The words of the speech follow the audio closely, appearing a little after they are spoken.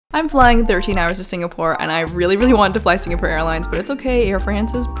I'm flying 13 hours to Singapore and I really wanted to fly Singapore Airlines, but it's okay, Air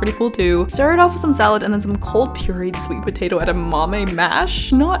France is pretty cool too. Started off with some salad and then some cold pureed sweet potato edamame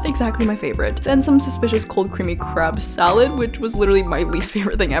mash, not exactly my favorite. Then some suspicious cold creamy crab salad, which was literally my least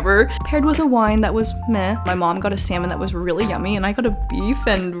favorite thing ever, paired with a wine that was meh. My mom got a salmon that was really yummy and I got a beef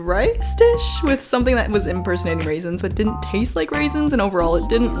and rice dish with something that was impersonating raisins but didn't taste like raisins, and overall it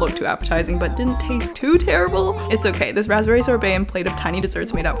didn't look too appetizing but didn't taste too terrible. It's okay, this raspberry sorbet and plate of tiny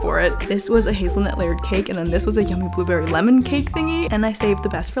desserts made up for it. This was a hazelnut layered cake, and then this was a yummy blueberry lemon cake thingy, and I saved the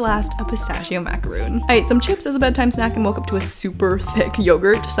best for last, a pistachio macaroon. I ate some chips as a bedtime snack and woke up to a super thick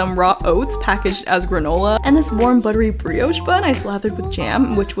yogurt, some raw oats packaged as granola, and this warm buttery brioche bun I slathered with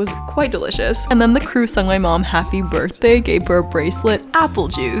jam, which was quite delicious. And then the crew sung my mom happy birthday, gave her a bracelet, apple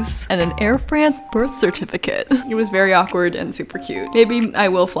juice, and an Air France birth certificate. It was very awkward and super cute. Maybe I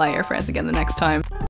will fly Air France again the next time.